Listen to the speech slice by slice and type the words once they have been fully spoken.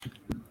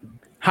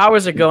How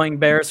is it going,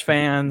 Bears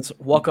fans?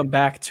 Welcome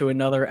back to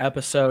another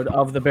episode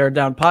of the Bear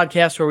Down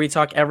Podcast, where we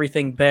talk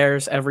everything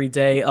Bears every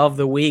day of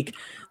the week.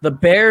 The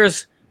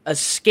Bears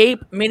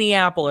escape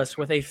Minneapolis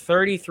with a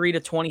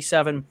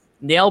 33-27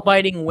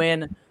 nail-biting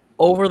win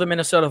over the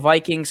Minnesota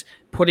Vikings,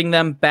 putting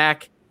them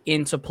back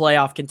into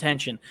playoff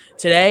contention.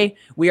 Today,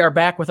 we are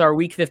back with our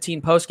Week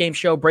 15 postgame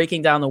show,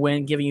 breaking down the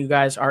win, giving you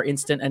guys our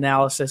instant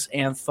analysis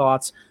and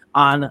thoughts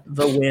on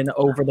the win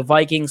over the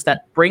Vikings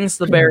that brings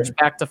the Bears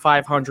back to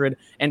 500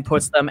 and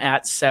puts them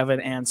at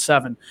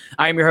 7-7.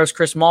 I am your host,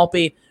 Chris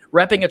Malpe,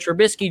 repping a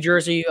Trubisky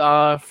jersey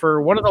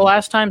for one of the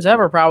last times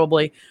ever,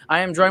 probably. I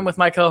am joined with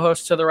my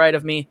co-hosts to the right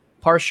of me,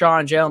 Parshaw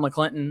and Jalen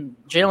McClinton.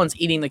 Jalen's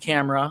eating the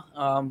camera,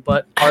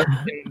 but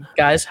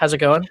guys, how's it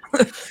going?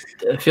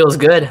 It feels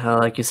good.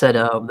 Like you said,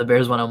 the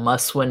Bears won a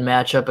must-win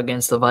matchup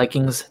against the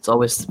Vikings. It's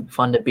always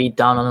fun to beat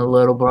down on a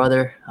little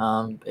brother.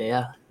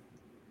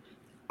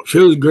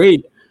 Feels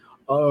great.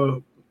 I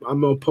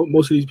know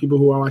most of these people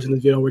who are watching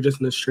this video were just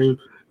in the stream.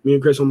 Me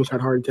and Chris almost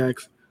had heart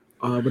attacks.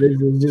 But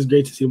it's just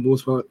great to see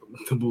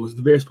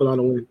the Bears pull out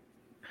a win.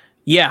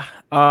 Yeah,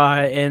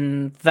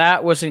 and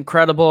that was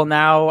incredible.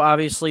 Now,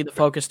 obviously, the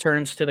focus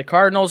turns to the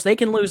Cardinals. They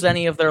can lose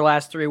any of their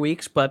last 3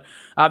 weeks, but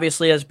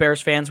obviously, as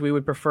Bears fans, we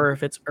would prefer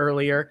if it's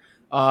earlier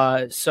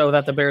so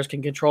that the Bears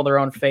can control their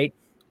own fate.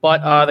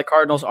 But the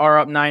Cardinals are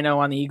up 9-0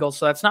 on the Eagles,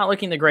 so that's not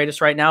looking the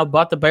greatest right now.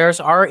 But the Bears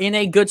are in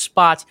a good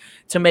spot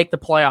to make the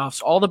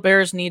playoffs. All the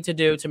Bears need to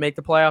do to make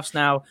the playoffs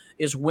now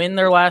is win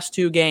their last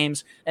 2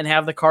 games and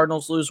have the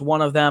Cardinals lose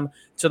one of them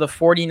to the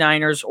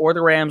 49ers or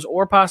the Rams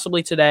or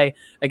possibly today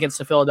against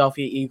the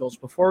Philadelphia Eagles.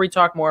 Before we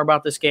talk more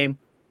about this game,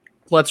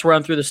 let's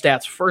run through the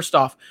stats. First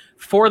off,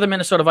 for the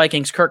Minnesota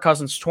Vikings, Kirk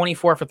Cousins,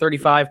 24 for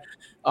 35,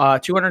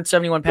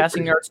 271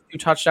 passing yards, 2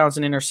 touchdowns,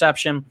 and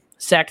interception,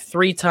 sacked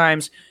 3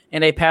 times,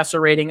 and a passer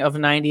rating of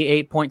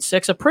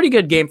 98.6. A pretty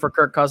good game for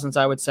Kirk Cousins,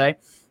 I would say.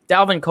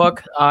 Dalvin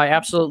Cook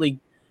absolutely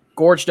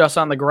gorged us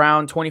on the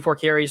ground. 24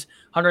 carries,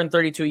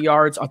 132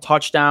 yards, a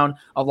touchdown,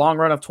 a long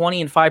run of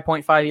 20 and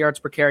 5.5 yards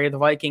per carry. The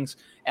Vikings,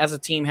 as a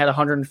team, had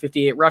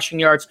 158 rushing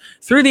yards.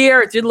 Through the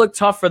air, it did look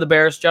tough for the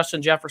Bears.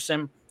 Justin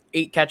Jefferson,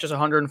 8 catches,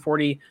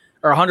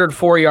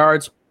 104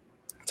 yards.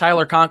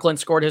 Tyler Conklin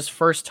scored his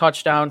first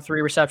touchdown,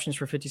 3 receptions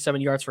for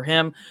 57 yards for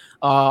him.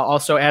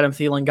 Also, Adam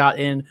Thielen got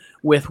in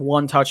with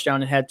 1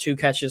 touchdown and had 2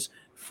 catches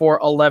for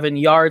 11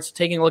 yards.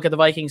 Taking a look at the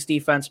Vikings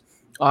defense,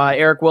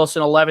 Eric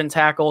Wilson, 11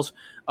 tackles.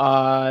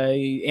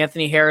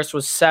 Anthony Harris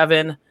was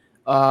 7.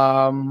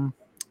 And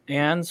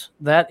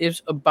that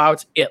is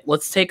about it.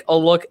 Let's take a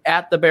look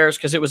at the Bears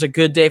because it was a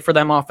good day for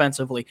them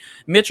offensively.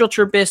 Mitchell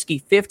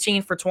Trubisky,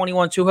 15 for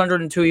 21,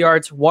 202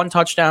 yards, 1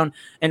 touchdown,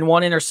 and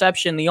 1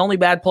 interception. The only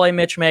bad play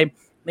Mitch made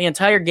the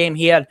entire game,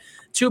 he had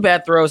 2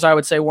 bad throws, I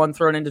would say, 1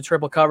 thrown into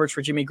triple coverage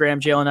for Jimmy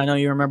Graham. Jalen, I know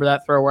you remember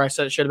that throw where I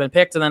said it should have been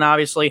picked. And then,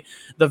 obviously,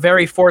 the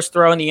very forced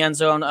throw in the end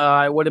zone,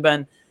 it would have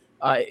been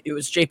it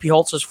was J.P.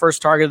 Holtz's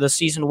first target of the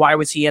season. Why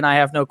was he in? I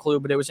have no clue,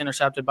 but it was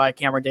intercepted by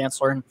Cameron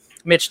Dantzler, and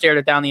Mitch stared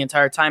it down the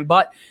entire time.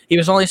 But he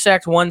was only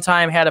sacked 1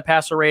 time, had a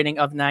passer rating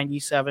of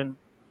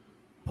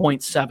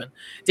 97.7.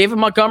 David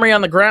Montgomery on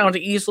the ground,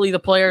 easily the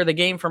player of the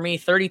game for me,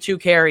 32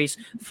 carries,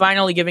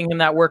 finally giving him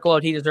that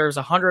workload he deserves,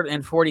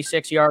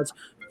 146 yards,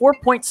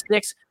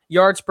 4.6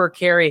 yards per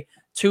carry,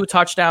 2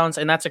 touchdowns,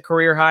 and that's a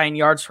career high in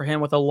yards for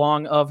him with a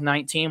long of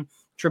 19.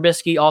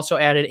 Trubisky also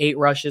added 8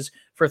 rushes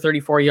for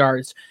 34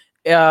 yards.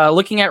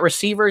 Looking at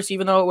receivers,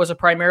 even though it was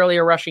primarily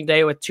a rushing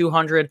day with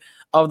 200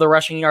 of the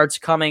rushing yards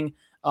coming,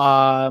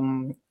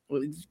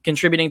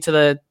 contributing to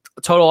the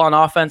total on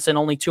offense and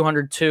only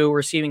 202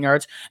 receiving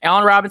yards.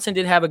 Allen Robinson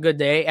did have a good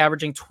day,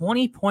 averaging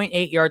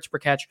 20.8 yards per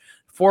catch,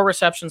 4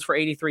 receptions for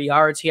 83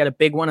 yards. He had a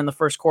big one in the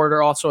first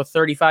quarter, also a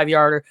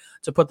 35-yarder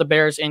to put the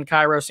Bears in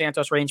Cairo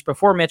Santos range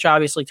before Mitch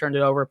obviously turned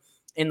it over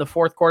in the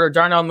fourth quarter.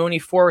 Darnell Mooney,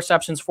 4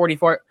 receptions,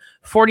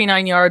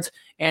 49 yards,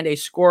 and a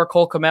score.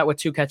 Cole Kmet with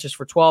 2 catches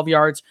for 12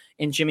 yards,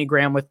 and Jimmy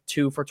Graham with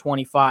 2 for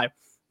 25.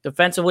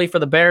 Defensively for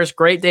the Bears,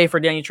 great day for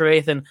Danny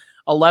Trevathan,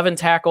 11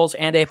 tackles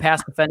and a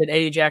pass defended.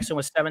 Eddie Jackson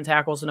with 7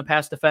 tackles and a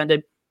pass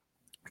defended.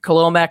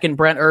 Khalil Mack and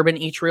Brent Urban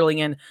each reeling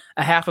in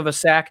a half of a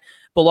sack.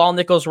 Bilal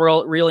Nichols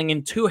reeling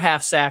in 2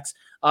 half sacks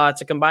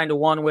to combine to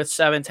 1 with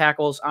 7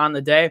 tackles on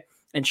the day.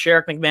 And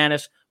Sherrick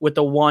McManus with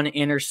the 1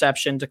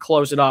 interception to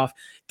close it off.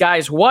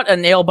 Guys, what a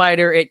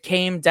nail-biter. It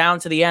came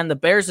down to the end. The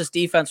Bears'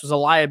 defense was a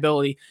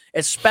liability,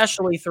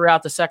 especially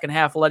throughout the second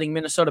half, letting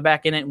Minnesota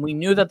back in it. And we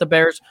knew that the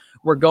Bears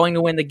were going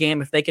to win the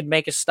game if they could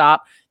make a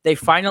stop. They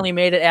finally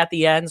made it at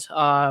the end. Me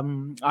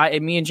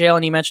and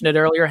Jalen, you mentioned it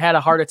earlier, had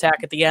a heart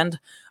attack at the end.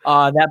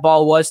 That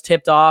ball was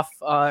tipped up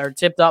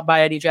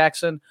by Eddie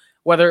Jackson.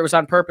 Whether it was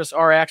on purpose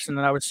or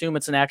accident, I would assume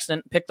it's an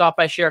accident, picked off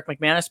by Sherrick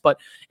McManus, but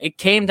it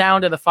came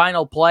down to the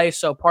final play.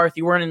 So, Parth,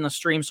 you weren't in the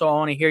stream, so I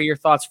want to hear your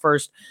thoughts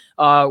first.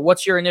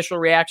 What's your initial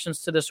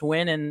reactions to this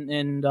win,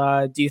 and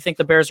do you think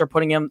the Bears are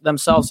putting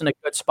themselves in a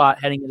good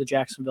spot heading into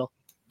Jacksonville?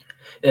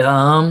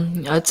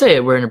 I'd say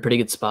we're in a pretty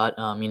good spot.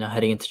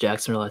 Heading into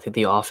Jacksonville, I think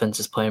the offense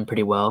is playing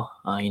pretty well.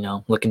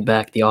 Looking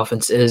back, the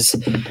offense is,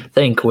 I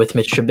think, with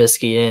Mitch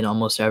Trubisky in,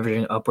 almost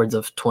averaging upwards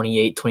of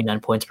 28, 29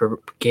 points per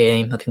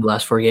game, I think the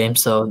last 4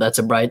 games. So that's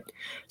a bright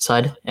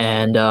side.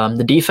 And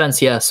the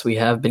defense, yes, we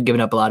have been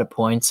giving up a lot of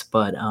points,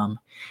 but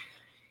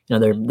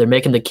they're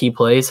making the key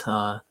plays.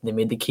 They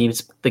made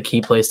the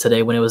key plays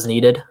today when it was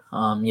needed.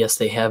 Yes,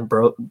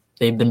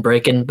 they've been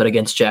breaking, but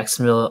against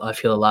Jacksonville, I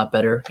feel a lot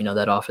better.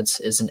 That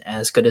offense isn't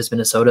as good as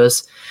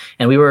Minnesota's,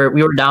 and we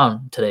were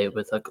down today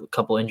with a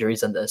couple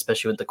injuries, and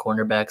especially with the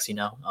cornerbacks.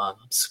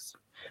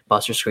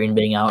 Buster Screen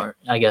being out,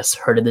 I guess,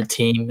 hurted the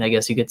team, I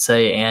guess you could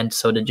say, and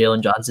so did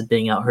Jalen Johnson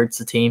being out hurts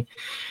the team.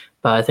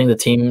 But I think the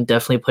team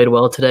definitely played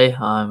well today.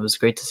 It was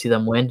great to see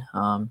them win,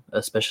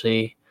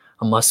 especially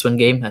a must-win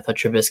game. I thought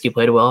Trubisky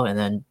played well, and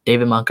then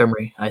David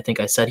Montgomery. I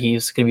think I said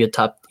he's going to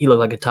be he looked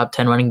like a top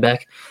 10 running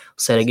back.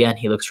 Said again,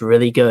 he looks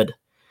really good.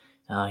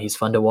 He's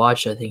fun to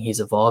watch. I think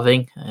he's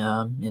evolving,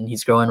 and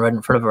he's growing right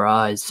in front of our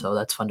eyes, so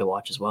that's fun to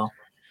watch as well.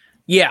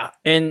 Yeah,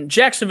 and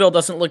Jacksonville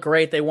doesn't look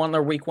great. They won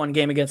their week 1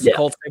 game against the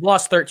Colts. They've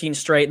lost 13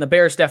 straight, and the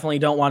Bears definitely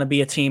don't want to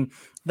be a team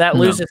that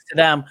loses to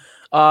them.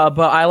 But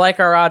I like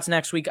our odds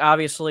next week,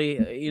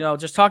 obviously.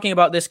 Just talking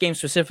about this game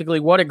specifically,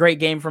 what a great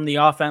game from the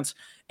offense.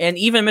 And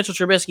even Mitchell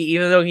Trubisky,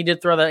 even though he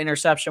did throw that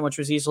interception, which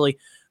was easily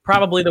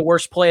probably the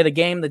worst play of the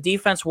game, the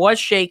defense was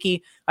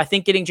shaky. I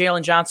think getting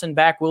Jalen Johnson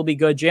back will be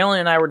good. Jalen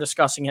and I were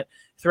discussing it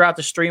throughout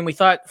the stream. We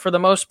thought, for the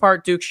most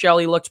part, Duke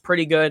Shelley looked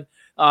pretty good.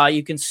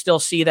 You can still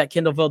see that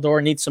Kindle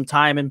Vildor needs some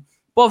time, and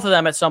both of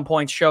them at some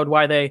point showed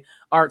why they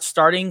aren't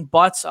starting.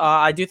 But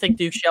I do think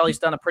Duke Shelley's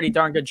done a pretty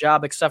darn good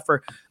job, except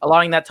for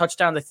allowing that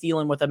touchdown to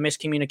Thielen with a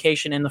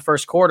miscommunication in the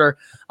first quarter.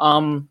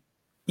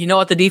 You know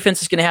what? The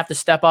defense is going to have to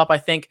step up, I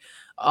think.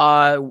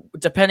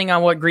 Depending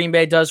on what Green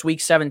Bay does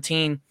week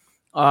 17,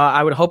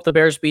 I would hope the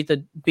Bears beat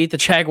the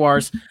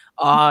Jaguars.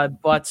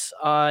 But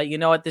you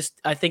know what?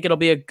 I think it'll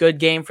be a good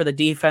game for the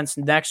defense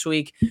next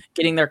week,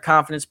 getting their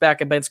confidence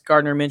back against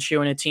Gardner Minshew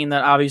and a team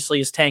that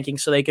obviously is tanking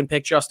so they can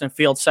pick Justin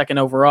Fields second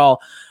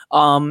overall.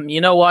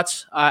 You know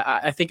what?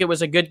 I think it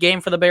was a good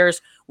game for the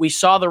Bears. We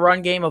saw the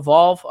run game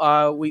evolve.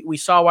 We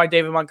saw why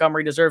David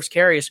Montgomery deserves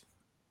carries,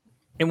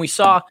 and we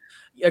saw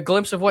a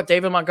glimpse of what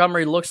David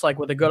Montgomery looks like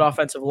with a good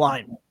offensive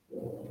line.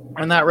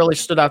 And that really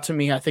stood out to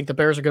me. I think the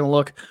Bears are going to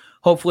look,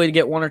 hopefully, to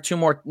get 1 or 2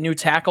 more new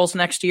tackles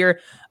next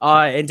year.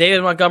 And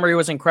David Montgomery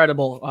was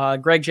incredible.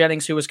 Greg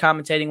Jennings, who was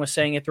commentating, was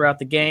saying it throughout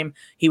the game.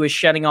 He was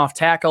shedding off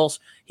tackles.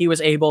 He was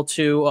able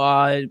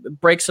to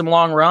break some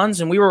long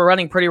runs, and we were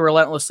running pretty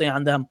relentlessly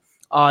on them,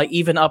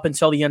 even up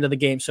until the end of the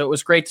game. So it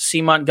was great to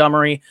see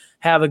Montgomery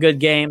have a good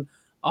game.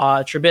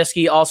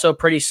 Trubisky also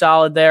pretty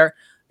solid there.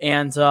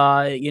 And,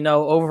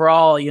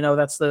 overall,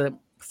 that's the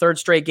third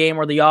straight game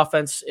where the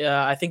offense,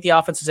 I think the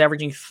offense is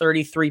averaging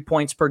 33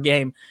 points per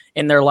game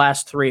in their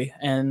last 3.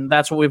 And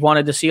that's what we've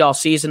wanted to see all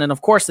season. And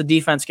of course, the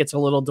defense gets a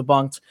little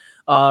debunked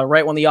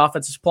right when the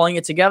offense is pulling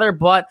it together.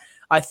 But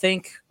I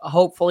think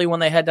hopefully when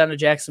they head down to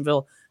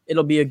Jacksonville,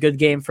 it'll be a good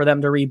game for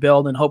them to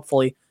rebuild and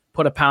hopefully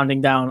put a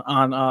pounding down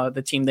on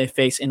the team they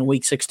face in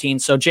week 16.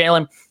 So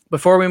Jalen,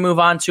 before we move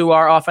on to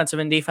our offensive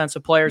and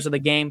defensive players of the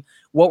game,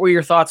 what were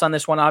your thoughts on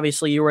this one?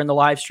 Obviously, you were in the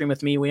live stream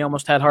with me. We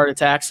almost had heart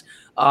attacks,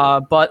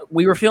 but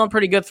we were feeling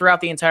pretty good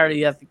throughout the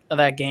entirety of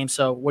that game.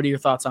 So what are your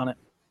thoughts on it?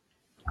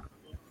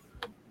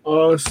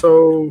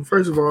 So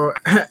first of all,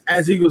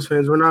 as Eagles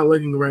fans, we're not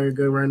looking very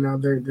good right now.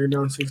 They're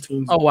down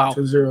 16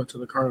 to 0 to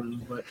the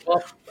Cardinals. But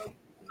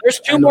there's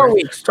 2 more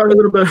weeks. Talking a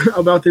little bit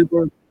about this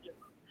one.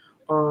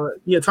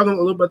 Talking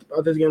a little bit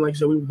about this game. Like I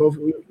said, we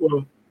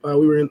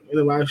were in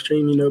the live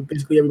stream.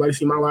 Basically everybody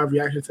see my live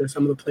reaction to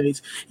some of the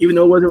plays, even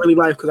though it wasn't really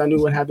live because I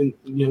knew what happened.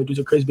 Due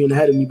to Chris being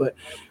ahead of me. But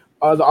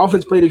the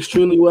offense played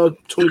extremely well.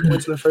 20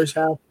 points in the first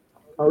half.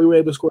 We were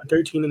able to score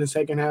 13 in the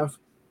second half.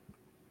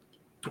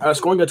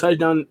 Scoring a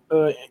touchdown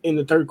in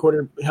the third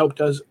quarter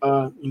helped us.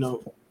 I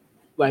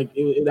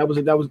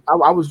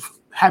was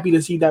happy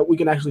to see that we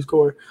can actually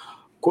score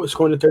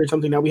in the third,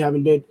 something that we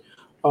haven't did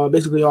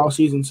basically all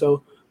season.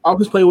 So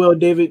offense played well.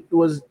 David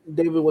was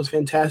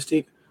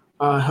fantastic.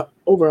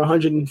 Over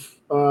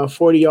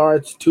 140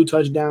 yards, 2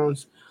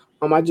 touchdowns.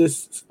 I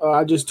just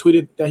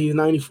tweeted that he's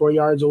 94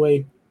 yards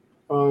away.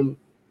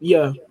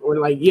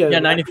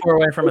 94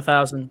 away from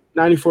 1,000.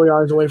 94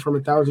 yards away from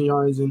 1,000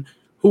 yards, and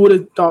who would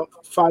have thought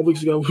 5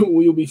 weeks ago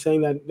we would be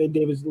saying that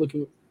David's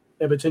looking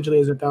at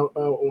potentially as a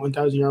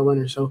 1,000-yard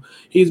runner? So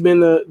he's been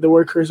the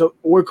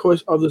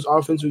workhorse of this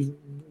offense.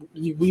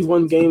 We've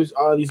won games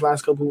these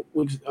last couple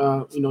weeks,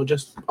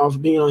 just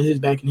off being on his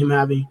back and him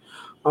having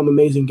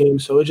amazing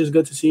games. So it's just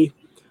good to see.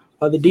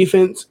 The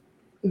defense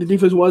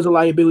was a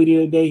liability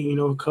today.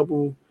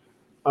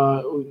 A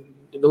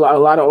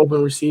lot of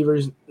open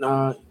receivers.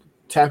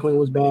 Tackling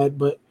was bad,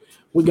 but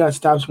we got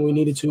stops when we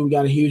needed to. We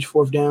got a huge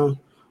 4th down.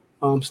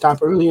 Stop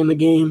early in the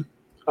game.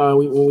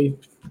 When we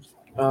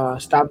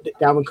stopped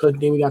Dalvin Cook,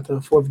 then we got the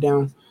 4th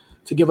down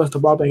to give us the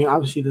ball back, and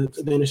obviously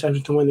the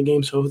interception to win the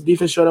game. So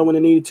defense showed up when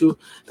it needed to.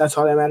 That's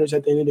all that matters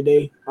at the end of the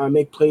day.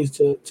 Make plays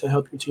to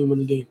help your team win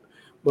the game.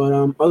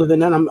 But other than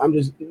that, I'm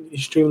just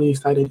extremely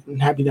excited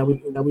and happy that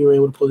we were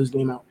able to pull this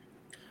game out.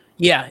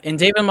 Yeah, and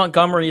David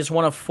Montgomery is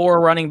one of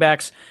 4 running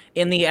backs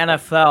in the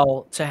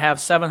NFL to have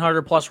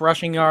 700-plus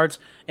rushing yards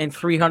and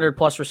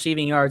 300-plus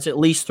receiving yards, at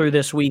least through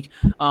this week,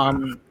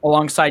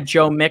 alongside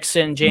Joe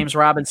Mixon, James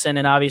Robinson,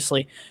 and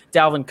obviously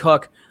Dalvin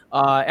Cook.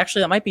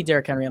 Actually, that might be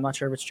Derrick Henry. I'm not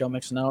sure if it's Joe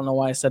Mixon. I don't know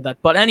why I said that.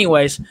 But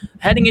anyways,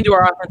 heading into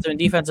our offensive and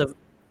defensive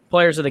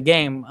players of the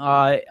game,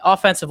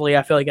 offensively,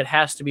 I feel like it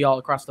has to be all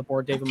across the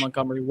board, David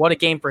Montgomery. What a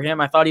game for him.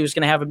 I thought he was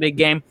going to have a big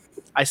game.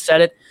 I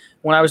said it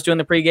when I was doing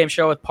the pregame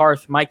show with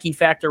Parth. My key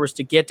factor was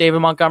to get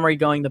David Montgomery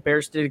going. The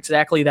Bears did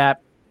exactly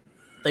that.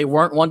 They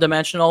weren't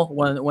one-dimensional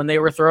when they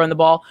were throwing the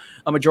ball.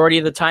 A majority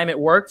of the time it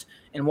worked.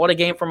 And what a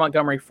game for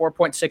Montgomery.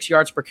 4.6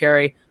 yards per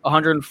carry,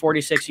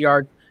 146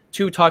 yards,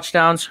 2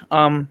 touchdowns.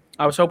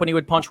 I was hoping he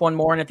would punch one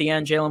more in at the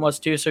end. Jalen was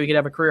too, so he could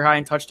have a career high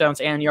in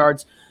touchdowns and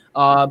yards.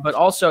 But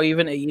also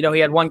even, he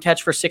had 1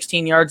 catch for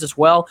 16 yards as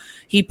well.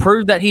 He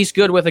proved that he's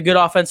good with a good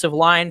offensive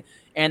line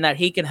and that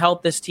he can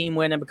help this team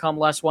win and become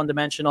less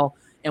one-dimensional.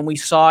 And we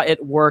saw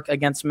it work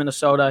against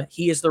Minnesota.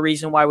 He is the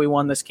reason why we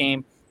won this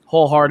game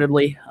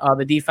wholeheartedly.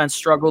 The defense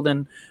struggled,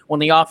 and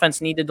when the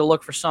offense needed to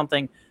look for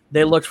something,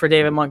 they looked for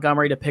David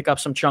Montgomery to pick up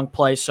some chunk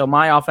plays. So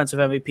my offensive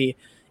MVP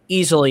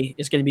easily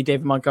is going to be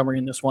David Montgomery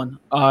in this one.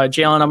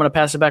 Jalen, I'm going to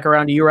pass it back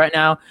around to you right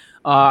now.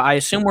 I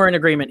assume we're in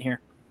agreement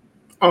here.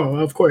 Oh,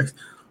 of course.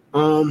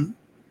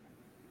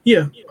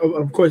 Yeah,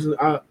 of course.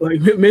 Like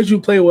Mitchell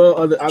play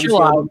well.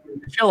 Chill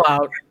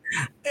out.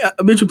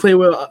 Mitchell played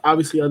well,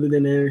 obviously, other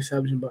than the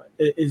interception, but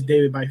it's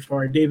David by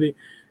far. David,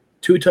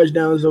 2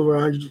 touchdowns over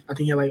 100. I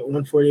think he had like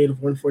 148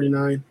 of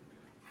 149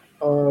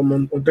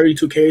 on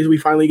 32 carries. We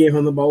finally gave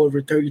him the ball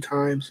over 30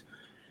 times.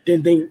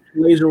 Didn't think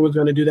Laser was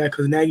going to do that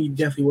because Nagy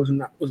definitely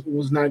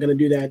was not going to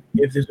do that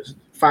if this was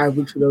 5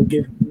 weeks ago.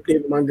 Give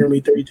David Montgomery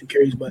 32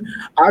 carries, but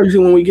obviously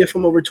when we give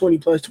him over 20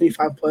 plus,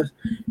 25 plus,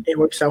 it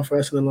works out for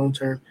us in the long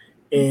term.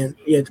 And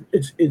yeah,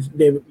 it's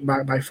David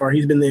by far.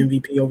 He's been the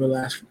MVP over the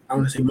last, I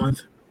want to say,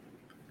 month.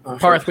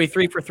 Parth, we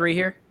 3 for 3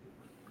 here?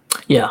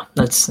 Yeah,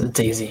 that's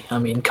easy. I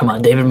mean, come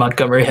on. David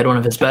Montgomery had one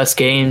of his best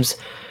games.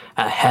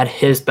 Had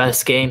his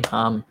best game.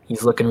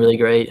 He's looking really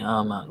great.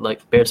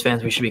 Like Bears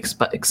fans, we should be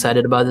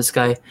excited about this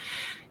guy.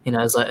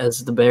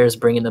 As the Bears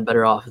bring in a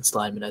better offense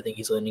lineman, I think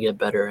he's going to get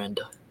better, and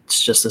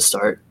it's just a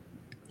start.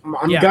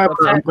 I'm glad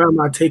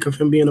my take of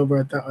him being over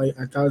a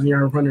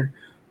 1,000-yard runner.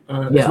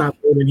 It's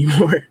not good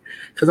anymore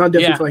because I'll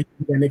definitely feel like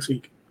that next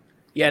week.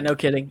 Yeah, no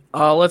kidding.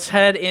 Let's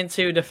head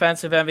into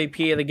defensive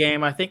MVP of the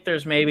game. I think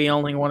there's maybe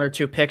only 1 or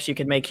 2 picks you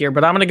can make here,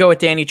 but I'm going to go with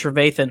Danny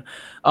Trevathan.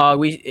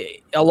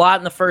 A lot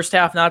in the first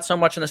half, not so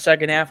much in the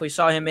second half. We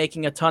saw him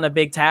making a ton of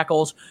big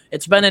tackles.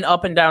 It's been an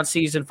up-and-down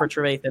season for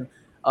Trevathan.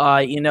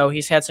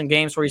 He's had some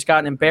games where he's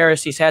gotten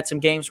embarrassed. He's had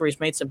some games where he's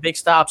made some big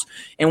stops.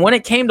 And when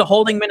it came to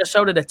holding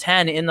Minnesota to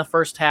 10 in the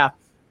first half,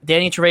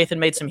 Danny Trevathan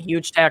made some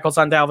huge tackles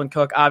on Dalvin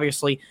Cook.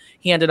 Obviously,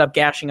 he ended up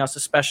gashing us,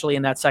 especially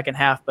in that second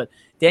half. But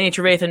Danny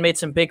Trevathan made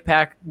some big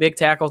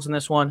tackles in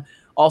this one.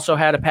 Also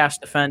had a pass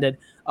defended.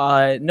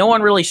 No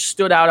one really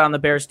stood out on the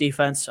Bears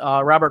defense.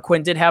 Robert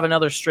Quinn did have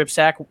another strip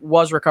sack,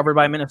 was recovered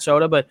by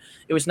Minnesota, but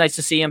it was nice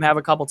to see him have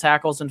a couple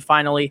tackles and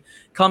finally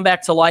come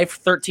back to life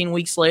 13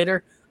 weeks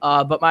later.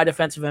 But my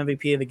defensive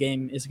MVP of the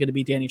game is going to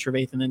be Danny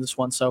Trevathan in this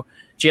one. So,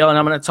 Jalen,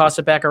 I'm going to toss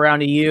it back around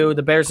to you.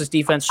 The Bears'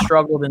 defense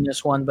struggled in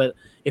this one, but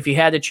if you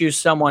had to choose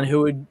someone,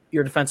 who would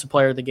your defensive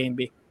player of the game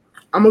be?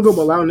 I'm going to go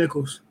Bilal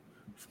Nichols.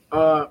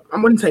 I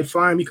wouldn't say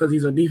flying because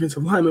he's a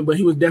defensive lineman, but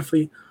he was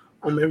definitely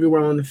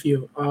everywhere on the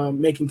field,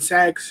 making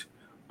sacks,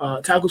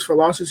 tackles for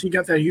losses. He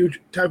got that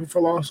huge tackle for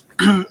loss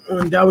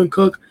on Dalvin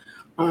Cook.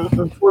 On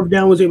 4th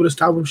down, was able to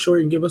stop him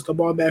short and give us the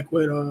ball back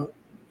with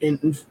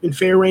in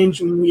fair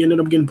range, and we ended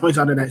up getting points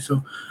out of that.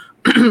 So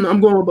I'm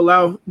going with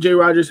Bilal. Jay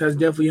Rogers has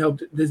definitely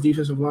helped this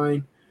defensive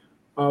line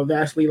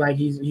vastly. Like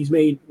he's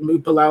made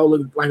Bilal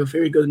look like a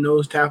very good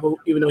nose tackle,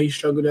 even though he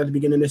struggled at the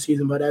beginning of the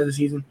season. But as the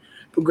season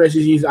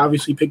progresses, he's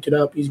obviously picked it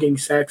up. He's getting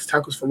sacks,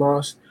 tackles for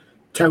loss,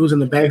 tackles in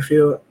the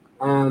backfield.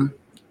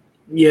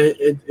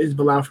 It's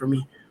Bilal for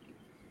me.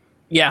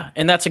 Yeah,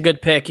 and that's a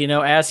good pick.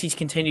 As he's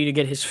continued to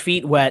get his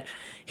feet wet,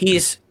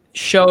 he's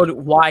showed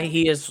why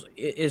he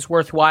is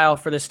worthwhile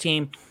for this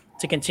team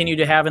to continue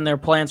to have in their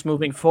plans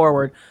moving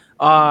forward.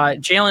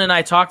 Jalen and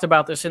I talked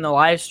about this in the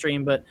live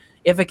stream, but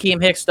if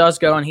Akeem Hicks does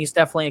go, and he's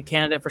definitely a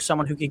candidate for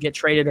someone who could get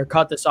traded or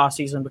cut this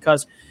offseason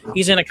because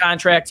he's in a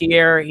contract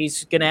year,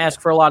 he's going to ask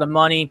for a lot of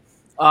money.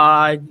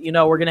 We're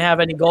going to have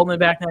Eddie Goldman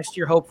back next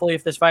year, hopefully,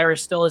 if this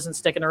virus still isn't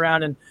sticking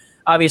around and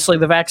obviously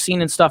the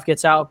vaccine and stuff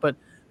gets out. But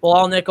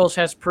Bilal Nichols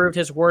has proved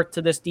his worth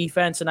to this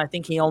defense, and I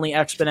think he only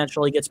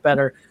exponentially gets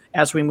better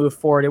as we move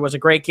forward. It was a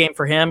great game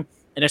for him,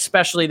 and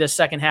especially the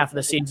second half of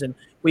the season.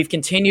 We've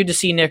continued to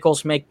see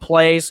Nichols make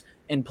plays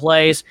and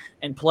plays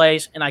and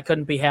plays, and I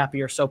couldn't be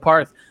happier. So,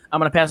 Parth,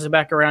 I'm going to pass it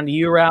back around to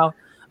you, Rao.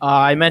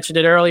 I mentioned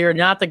it earlier,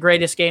 not the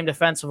greatest game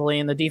defensively,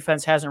 and the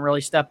defense hasn't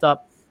really stepped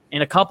up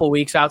in a couple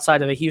weeks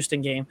outside of the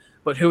Houston game.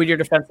 But who would your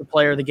defensive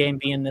player of the game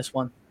be in this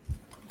one?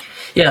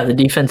 Yeah, the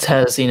defense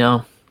has,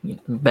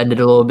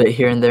 bended a little bit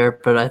here and there,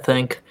 but I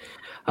think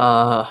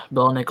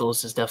Bill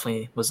Nichols is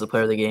definitely was the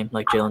player of the game.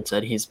 Like Jalen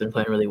said, he's been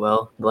playing really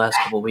well the last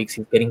couple of weeks.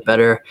 He's getting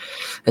better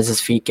as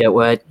his feet get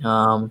wet.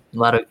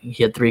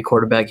 He had 3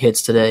 quarterback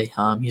hits today.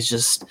 He's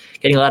just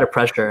getting a lot of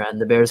pressure, and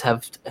the Bears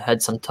have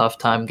had some tough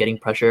time getting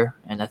pressure,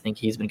 and I think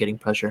he's been getting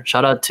pressure.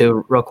 Shout out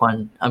to Robert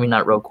Quinn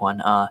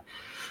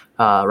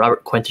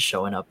is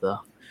showing up though.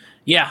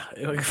 Yeah,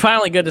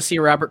 finally good to see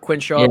Robert Quinn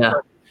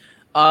show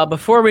up.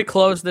 Before we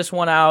close this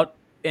one out,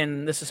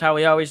 and this is how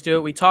we always do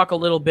it, we talk a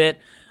little bit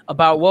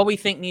about what we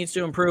think needs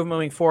to improve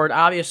moving forward.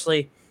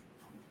 Obviously,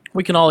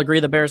 we can all agree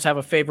the Bears have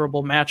a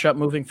favorable matchup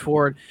moving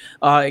forward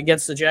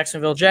against the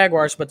Jacksonville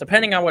Jaguars, but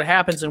depending on what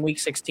happens in Week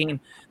 16,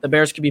 the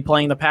Bears could be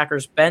playing the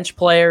Packers' bench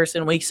players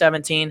in Week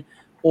 17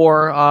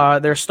 or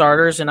their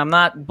starters, and I'm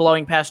not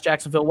blowing past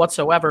Jacksonville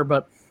whatsoever,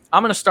 but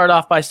I'm going to start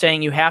off by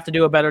saying you have to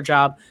do a better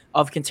job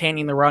of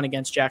containing the run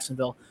against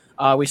Jacksonville.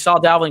 We saw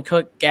Dalvin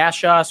Cook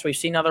gash us. We've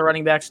seen other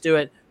running backs do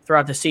it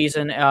throughout the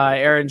season,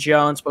 Aaron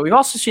Jones, but we've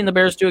also seen the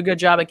Bears do a good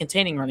job at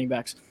containing running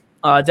backs.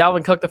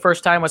 Dalvin Cook the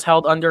first time was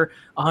held under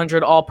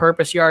 100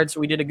 all-purpose yards.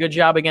 We did a good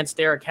job against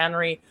Derrick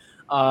Henry.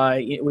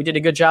 We did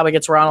a good job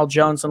against Ronald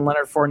Jones and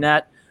Leonard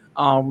Fournette.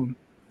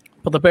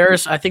 But the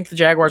Bears, I think the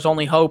Jaguars'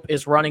 only hope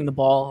is running the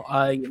ball.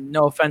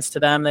 No offense to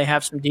them. They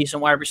have some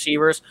decent wide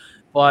receivers,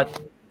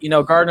 but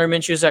Gardner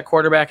Minshew's at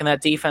quarterback, and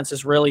that defense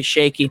is really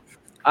shaky.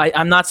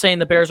 I'm not saying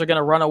the Bears are going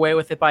to run away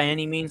with it by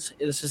any means.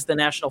 This is the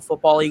National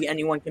Football League.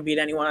 Anyone can beat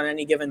anyone on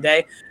any given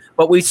day.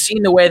 But we've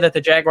seen the way that the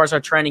Jaguars are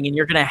trending, and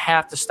you're going to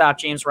have to stop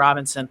James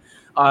Robinson.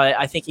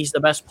 I think he's the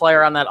best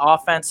player on that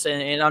offense,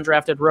 an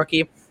undrafted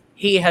rookie.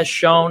 He has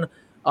shown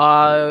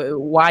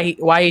why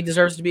he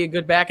deserves to be a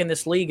good back in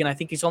this league, and I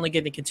think he's only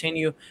going to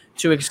continue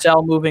to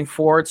excel moving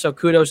forward. So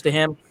kudos to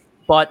him.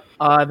 But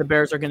the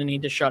Bears are going to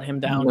need to shut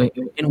him down.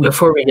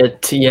 Before we get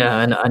to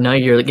and I know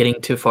you're getting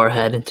too far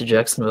ahead into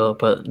Jacksonville,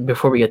 but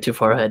before we get too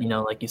far ahead,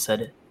 like you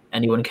said,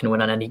 anyone can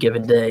win on any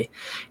given day,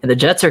 and the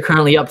Jets are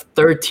currently up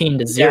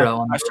 13-0. Yeah,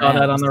 I saw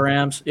that on the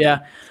Rams. Yeah,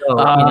 so,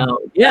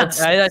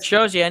 that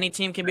shows you any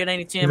team can beat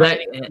any team on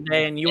any given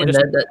day, and you would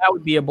that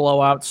would be a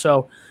blowout.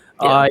 So.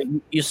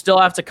 You still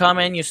have to come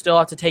in. You still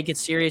have to take it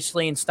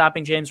seriously, and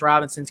stopping James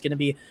Robinson is going to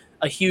be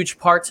a huge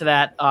part to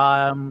that.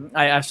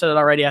 I've said it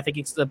already. I think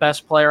he's the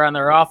best player on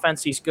their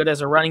offense. He's good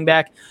as a running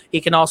back.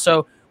 He can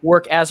also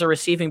work as a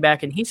receiving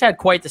back, and he's had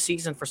quite the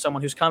season for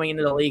someone who's coming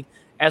into the league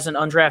as an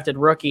undrafted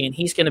rookie, and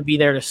he's going to be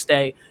there to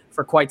stay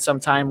for quite some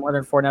time.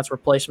 Leonard Fournette's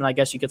replacement, I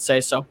guess you could say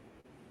so.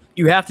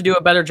 You have to do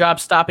a better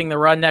job stopping the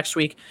run next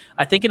week.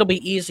 I think it'll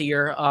be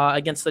easier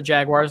against the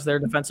Jaguars.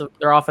 Their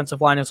offensive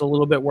line is a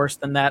little bit worse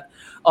than that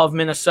of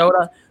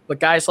Minnesota.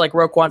 But guys like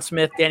Roquan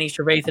Smith, Danny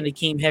Trevathan,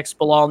 Akeem Hicks,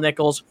 Bilal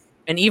Nichols,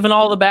 and even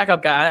all the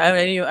backup guys.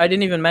 I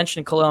didn't even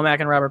mention Khalil Mack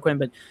and Robert Quinn,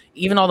 but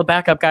even all the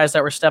backup guys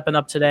that were stepping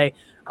up today.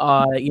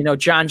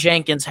 John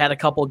Jenkins had a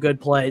couple of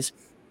good plays.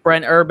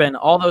 Brent Urban,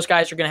 all those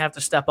guys are going to have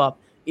to step up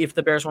if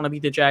the Bears want to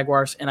beat the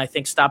Jaguars. And I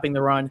think stopping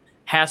the run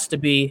has to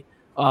be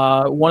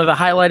one of the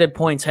highlighted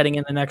points heading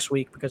into next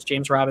week because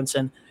James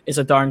Robinson is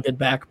a darn good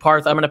back.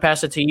 Parth, I'm going to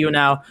pass it to you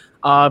now.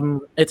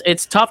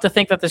 It's tough to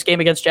think that this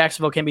game against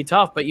Jacksonville can be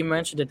tough, but you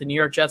mentioned it. The New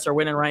York Jets are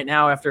winning right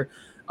now after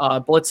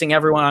blitzing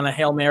everyone on a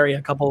Hail Mary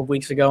a couple of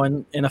weeks ago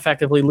and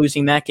effectively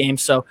losing that game.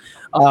 So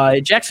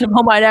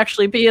Jacksonville might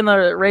actually be in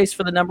the race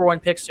for the number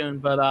 1 pick soon,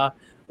 but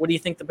what do you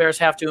think the Bears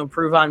have to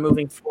improve on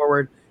moving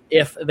forward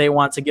if they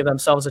want to give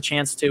themselves a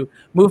chance to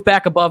move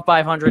back above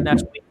 500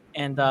 next week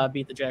and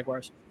beat the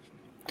Jaguars?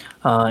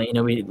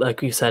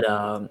 Like we said,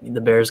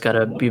 the Bears got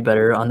to be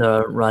better on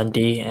the run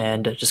D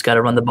and just got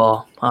to run the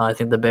ball. I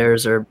think the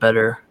Bears are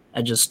better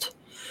at just,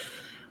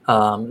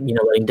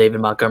 letting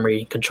David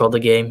Montgomery control the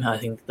game. I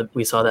think that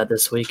we saw that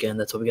this week, and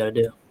that's what we got to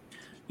do.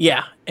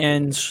 Yeah,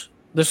 and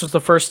this was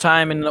the first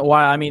time in a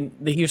while. I mean,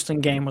 the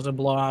Houston game was a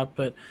blowout,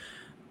 but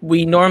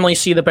we normally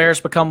see the Bears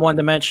become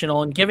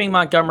one-dimensional, and giving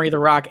Montgomery the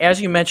rock, as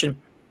you mentioned,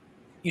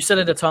 you said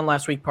it a ton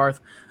last week,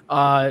 Parth,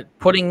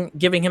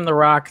 giving him the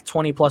rock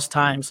 20-plus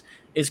times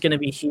is going to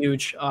be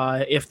huge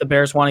if the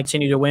Bears want to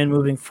continue to win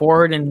moving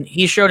forward. And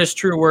he showed his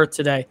true worth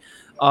today.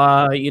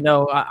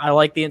 I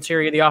like the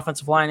interior of the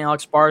offensive line.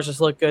 Alex Bars has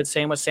looked good.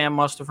 Same with Sam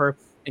Mustipher.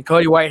 And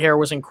Cody Whitehair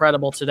was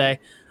incredible today.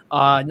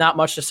 Not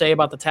much to say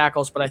about the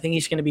tackles, but I think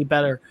he's going to be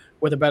better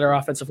with a better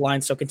offensive line.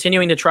 So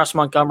continuing to trust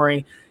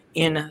Montgomery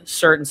in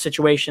certain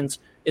situations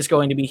is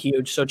going to be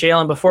huge. So,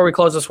 Jalen, before we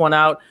close this one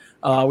out,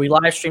 we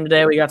live streamed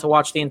today. We got to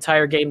watch the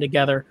entire game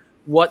together.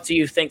 What do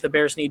you think the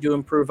Bears need to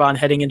improve on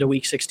heading into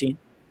Week 16?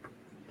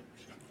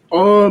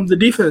 The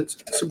defense.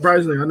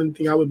 Surprisingly, I didn't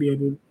think I would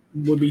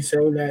be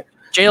saying that.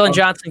 Jalen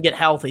Johnson get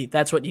healthy.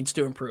 That's what needs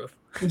to improve.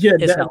 Yeah,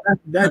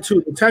 that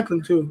too. The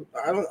tackling too.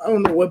 I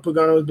don't know what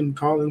Pagano has been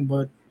calling,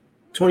 but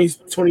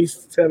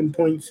 27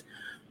 points.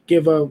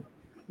 Give up.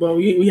 Well,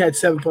 we had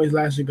 7 points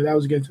last week, but that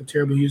was against a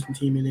terrible Houston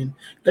team. And then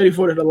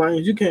 34 to the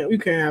Lions. We can't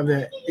have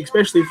that,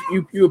 especially if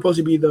you were supposed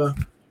to be the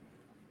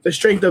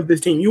strength of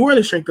this team. You were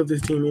the strength of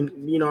this team,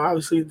 and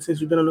obviously since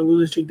we've been on the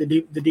losing streak,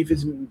 the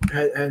defense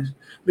has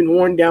been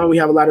worn down. We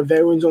have a lot of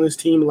veterans on this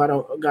team, a lot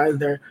of guys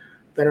that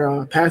that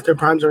are past their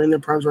primes or in their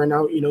primes right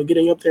now,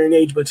 getting up there in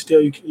age, but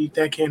still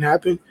that can't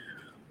happen.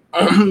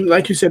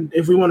 Like you said,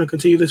 if we want to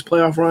continue this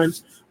playoff run,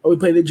 or we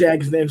play the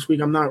Jags next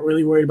week, I'm not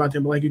really worried about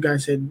them. But like you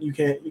guys said, you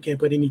can't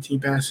put any team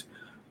past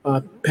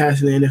in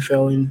the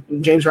NFL.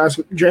 And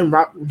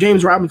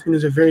James Robinson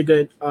is a very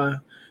good,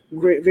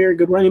 very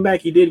good running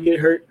back. He did get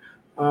hurt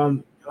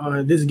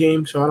this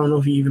game, so I don't know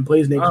if he even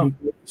plays next week.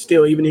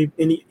 Still, even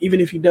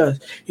if he does,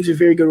 he's a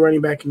very good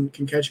running back and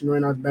can catch and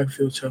run out the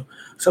backfield. So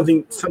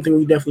something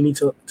we definitely need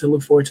to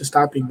look forward to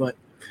stopping. But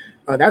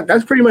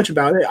that's pretty much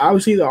about it.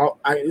 Obviously,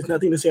 there's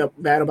nothing to say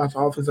bad about the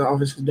offense. The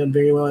offense has done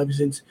very well ever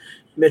since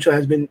Mitchell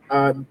has been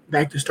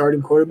back to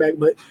starting quarterback.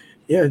 But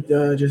yeah,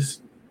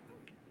 just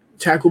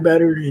tackle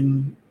better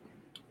and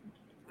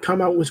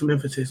come out with some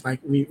emphasis.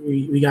 Like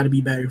we got to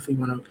be better if we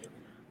want to.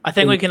 I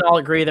think we can all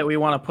agree that we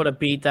want to put a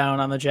beat down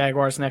on the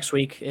Jaguars next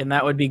week, and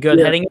that would be good.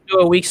 Yeah. Heading into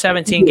a Week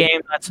 17 game,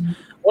 that's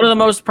one of the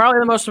most, probably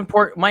the most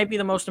important, might be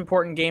the most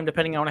important game,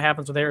 depending on what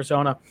happens with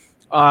Arizona,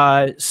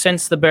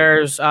 since the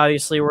Bears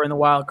obviously were in the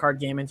wild card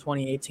game in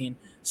 2018.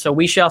 So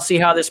we shall see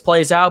how this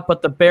plays out,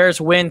 but the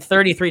Bears win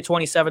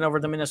 33-27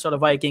 over the Minnesota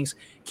Vikings,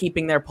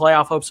 keeping their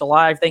playoff hopes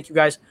alive. Thank you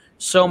guys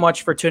so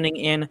much for tuning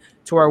in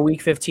to our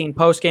Week 15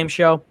 postgame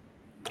show.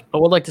 I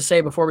would like to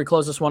say before we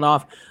close this one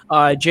off,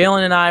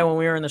 Jalen and I, when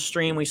we were in the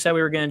stream, we said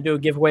we were going to do a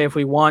giveaway if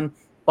we won,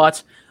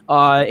 but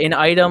an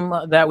item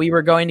that we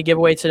were going to give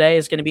away today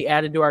is going to be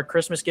added to our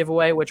Christmas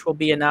giveaway, which will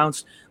be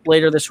announced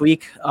later this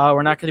week.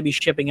 We're not going to be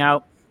shipping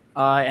out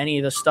any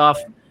of the stuff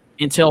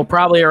until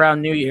probably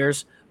around New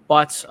Year's,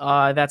 but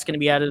that's going to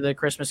be added to the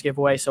Christmas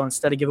giveaway. So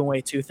instead of giving away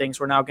 2 things,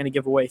 we're now going to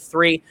give away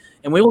 3.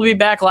 And we will be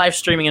back live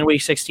streaming in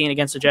Week 16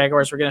 against the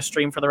Jaguars. We're going to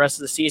stream for the rest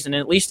of the season,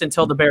 at least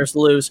until the Bears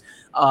lose,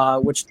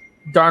 which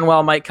darn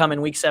well might come in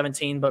Week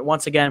 17. But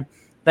once again,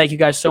 thank you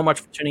guys so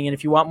much for tuning in.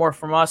 If you want more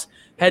from us,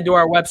 head to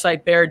our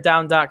website,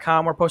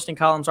 beardown.com. We're posting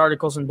columns,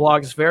 articles, and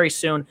blogs very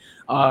soon,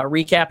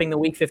 recapping the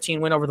Week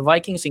 15 win over the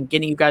Vikings and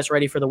getting you guys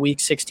ready for the Week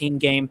 16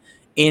 game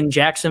in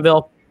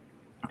Jacksonville.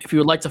 If you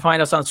would like to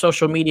find us on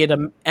social media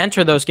to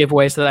enter those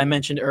giveaways that I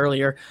mentioned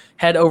earlier,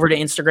 head over to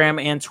Instagram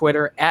and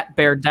Twitter at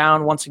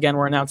BearDown. Once again,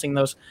 we're announcing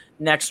those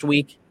next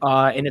week,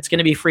 and it's going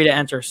to be free to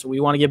enter. So we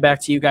want to get back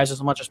to you guys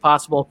as much as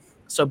possible.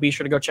 So be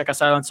sure to go check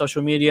us out on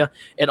social media.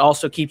 It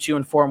also keeps you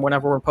informed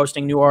whenever we're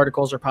posting new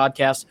articles or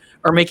podcasts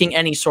or making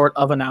any sort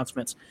of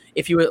announcements.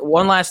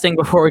 One last thing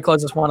before we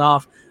close this one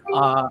off,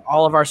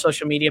 all of our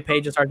social media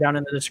pages are down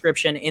in the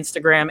description,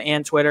 Instagram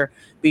and Twitter.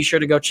 Be sure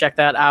to go check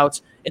that out.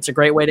 It's a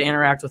great way to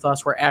interact with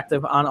us. We're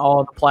active on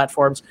all of the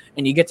platforms,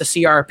 and you get to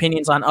see our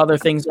opinions on other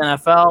things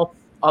NFL,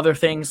 other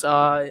things,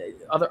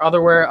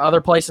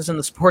 other places in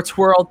the sports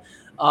world.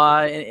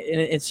 And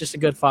it's just a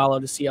good follow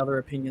to see other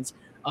opinions.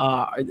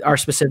 Our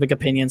specific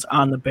opinions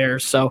on the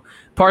Bears. So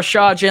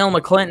Parshaw, Jalen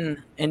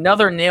McClinton,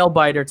 another nail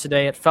biter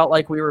today. It felt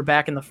like we were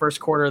back in the first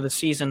quarter of the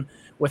season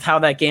with how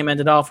that game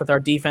ended off with our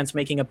defense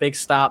making a big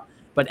stop.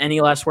 But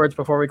any last words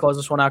before we close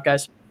this one out,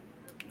 guys?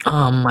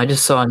 I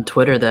just saw on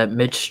Twitter that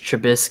Mitch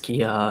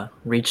Trubisky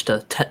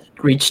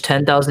reached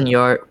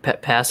 10,000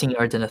 passing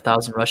yards and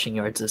 1,000 rushing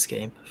yards this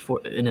game.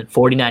 And in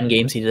 49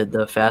 games, he did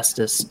the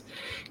fastest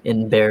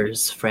in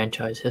Bears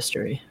franchise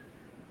history.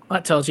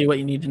 That tells you what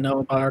you need to know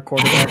about our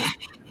quarterback.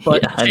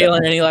 But yeah,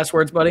 Jalen, any last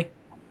words, buddy?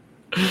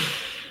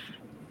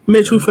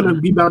 Mitch, we're going to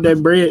be about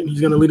that bread.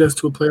 He's going to lead us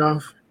to a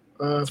playoff.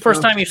 It's the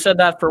first time you've said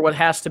that for what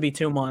has to be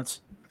 2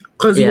 months.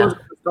 Because he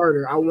wasn't a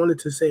starter. I wanted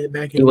to say it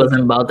back in. He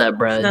wasn't about that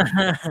bread.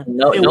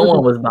 No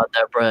one was about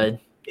that bread.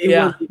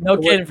 No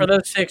kidding. For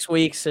those 6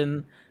 weeks,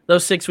 and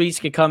those 6 weeks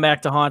could come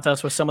back to haunt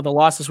us with some of the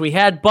losses we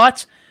had.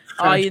 But,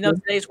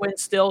 today's win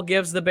still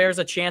gives the Bears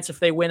a chance if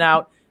they win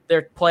out.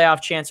 Their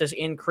playoff chances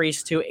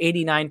increase to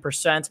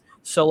 89%.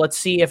 So let's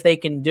see if they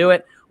can do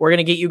it. We're going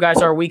to get you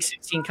guys our Week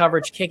 16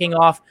 coverage kicking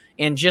off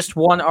in just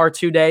 1 or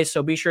 2 days.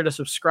 So be sure to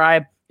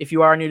subscribe if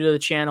you are new to the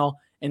channel.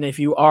 And if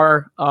you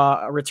are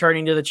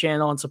returning to the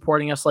channel and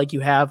supporting us like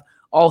you have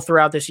all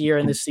throughout this year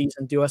and this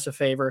season, do us a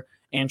favor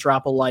and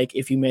drop a like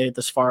if you made it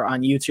this far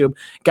on YouTube.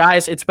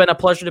 Guys, it's been a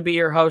pleasure to be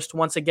your host.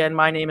 Once again,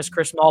 my name is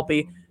Chris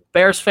Malpe.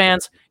 Bears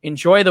fans,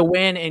 enjoy the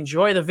win.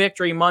 Enjoy the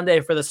victory Monday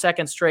for the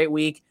 2nd straight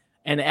week.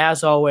 And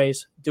as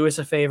always, do us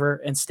a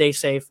favor and stay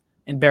safe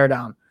and bear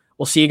down.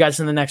 We'll see you guys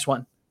in the next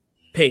one.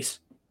 Peace.